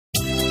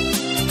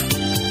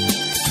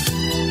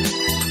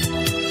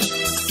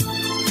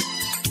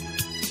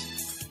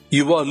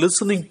You are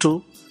listening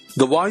to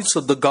The Voice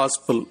of the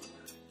Gospel,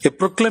 a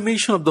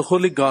proclamation of the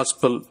Holy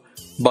Gospel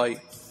by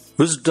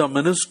Wisdom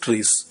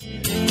Ministries.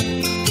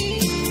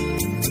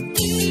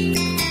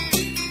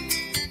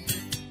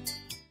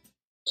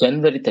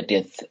 January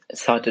 30th,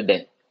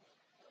 Saturday.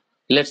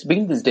 Let's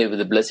begin this day with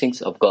the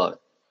blessings of God.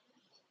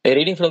 A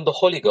reading from the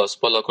Holy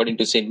Gospel according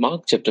to St.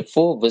 Mark chapter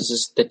 4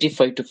 verses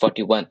 35 to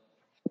 41.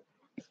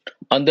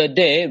 On the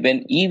day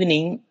when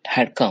evening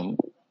had come,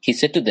 he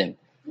said to them,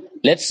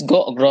 "Let's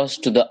go across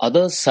to the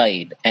other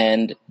side,"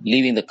 and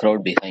leaving the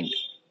crowd behind.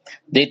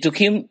 They took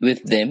him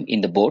with them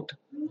in the boat,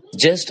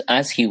 just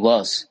as he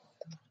was.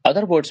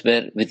 Other boats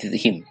were with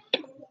him.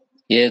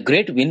 A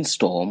great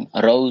windstorm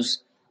arose,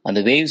 and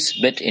the waves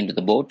beat into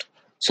the boat,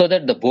 so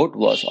that the boat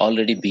was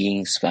already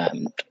being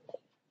swamped.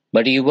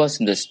 But he was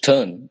in the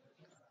stern,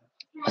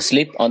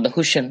 asleep on the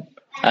cushion,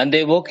 and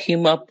they woke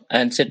him up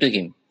and said to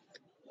him,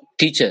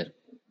 "Teacher,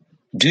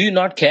 do you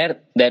not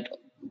care that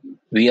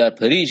we are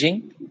perishing?"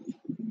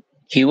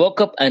 He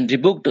woke up and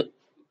rebuked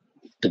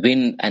the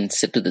wind and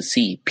said to the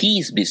sea,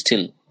 "Peace, be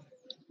still."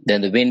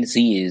 Then the wind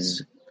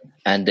ceased,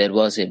 and there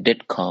was a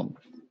dead calm.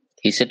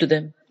 He said to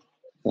them,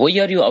 "Why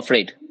are you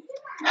afraid?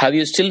 Have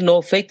you still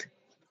no faith?"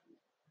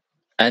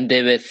 And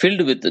they were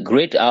filled with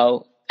great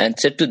awe and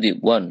said to the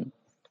one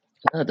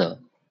another,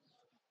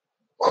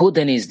 "Who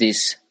then is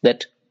this,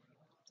 that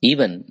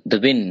even the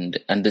wind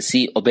and the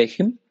sea obey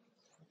him?"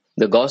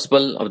 The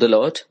Gospel of the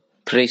Lord.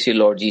 Praise you,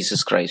 Lord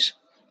Jesus Christ.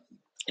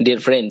 Dear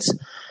friends,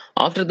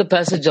 after the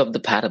passage of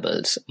the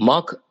parables,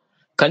 Mark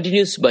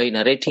continues by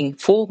narrating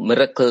 4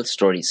 miracle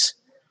stories,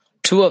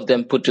 2 of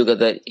them put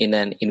together in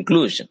an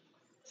inclusion.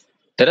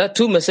 There are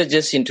 2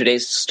 messages in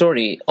today's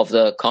story of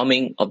the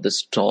calming of the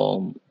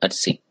storm at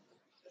sea.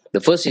 The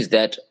first is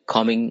that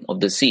calming of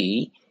the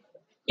sea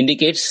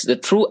indicates the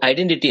true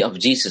identity of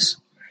Jesus.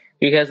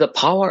 He has the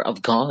power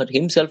of God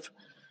himself.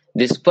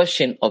 This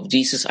question of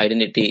Jesus'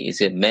 identity is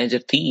a major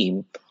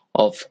theme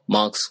of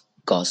Mark's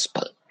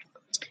Gospel.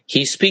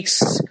 He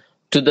speaks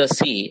to the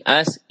sea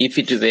as if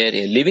it were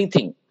a living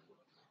thing,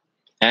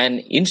 an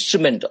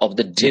instrument of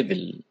the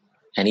devil,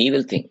 an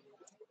evil thing.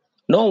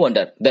 No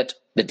wonder that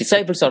the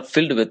disciples are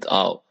filled with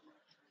awe.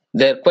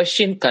 Their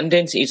question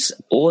contains its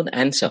own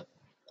answer.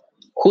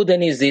 Who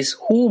then is this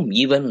whom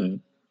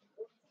even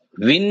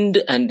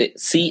wind and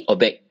sea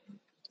obey?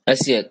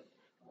 As a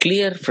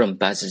clear from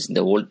passage in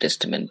the Old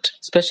Testament,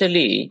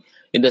 especially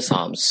in the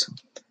Psalms.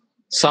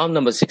 Psalm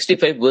number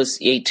 65 verse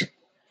 8.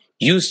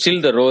 You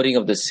still the roaring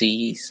of the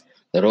seas,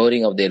 the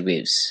roaring of their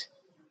waves.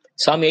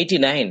 Psalm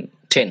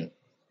 89:10.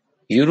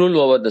 You rule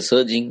over the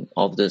surging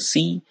of the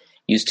sea,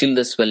 you still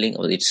the swelling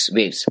of its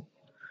waves.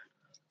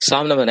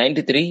 Psalm number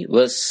 93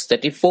 verse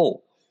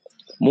 34.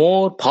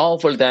 More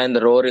powerful than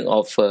the roaring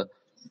of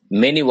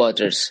many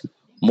waters,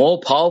 more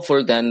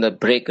powerful than the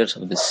breakers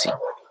of the sea.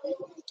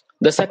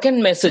 The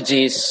second message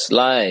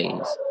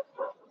lies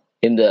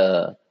in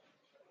the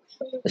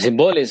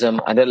symbolism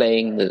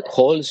underlying the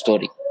whole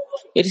story.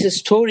 It is a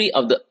story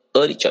of the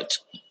early church.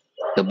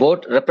 The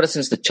boat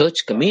represents the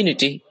church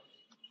community.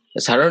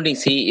 The surrounding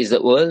sea is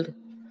the world.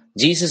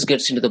 Jesus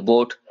gets into the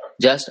boat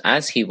just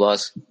as he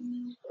was.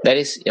 That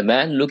is, a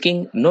man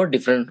looking no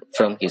different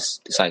from his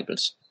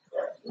disciples.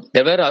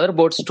 There were other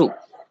boats too.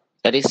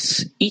 That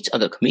is, each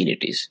other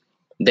communities.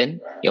 Then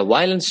a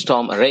violent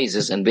storm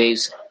arises and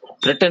waves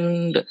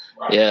threatened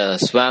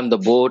swam the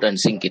boat and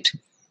sink it.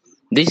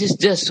 This is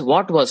just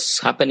what was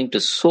happening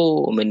to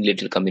so many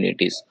little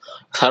communities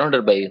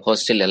surrounded by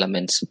hostile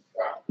elements,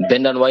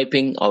 bent on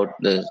wiping out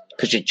the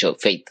Christian church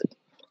faith.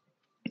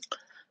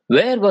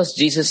 Where was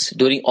Jesus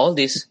during all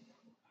this?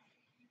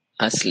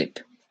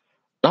 Asleep.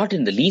 Not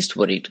in the least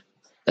worried.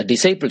 The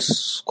disciples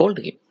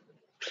scolded him.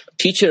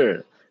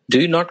 "Teacher, do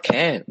you not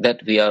care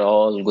that we are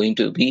all going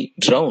to be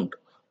drowned?"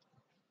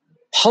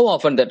 How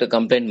often that a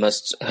complaint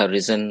must have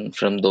risen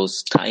from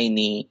those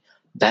tiny,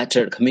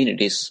 battered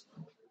communities,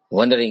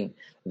 wondering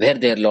where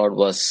their Lord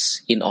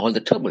was in all the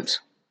troubles.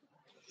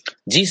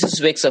 Jesus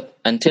wakes up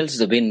and tells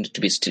the wind to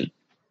be still,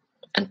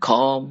 and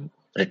calm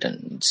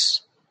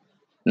returns.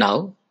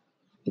 Now,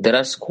 they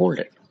are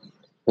scolded.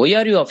 Why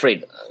are you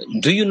afraid?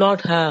 Do you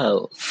not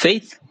have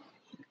faith?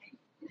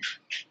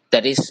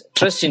 That is,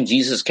 trust in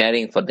Jesus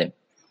caring for them.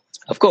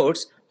 Of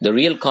course, the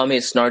real calm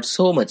is not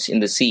so much in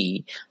the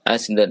sea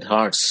as in their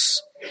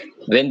hearts.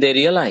 When they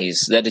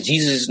realize that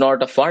Jesus is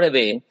not far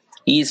away,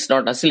 he is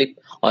not asleep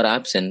or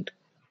absent,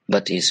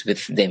 but is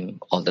with them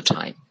all the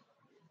time.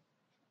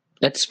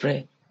 Let's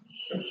pray.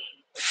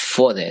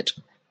 For that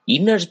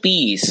inner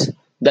peace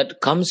that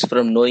comes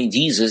from knowing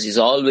Jesus is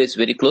always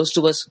very close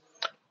to us,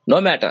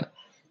 no matter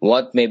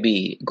what may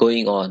be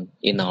going on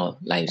in our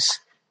lives.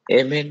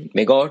 Amen.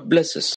 May God bless us.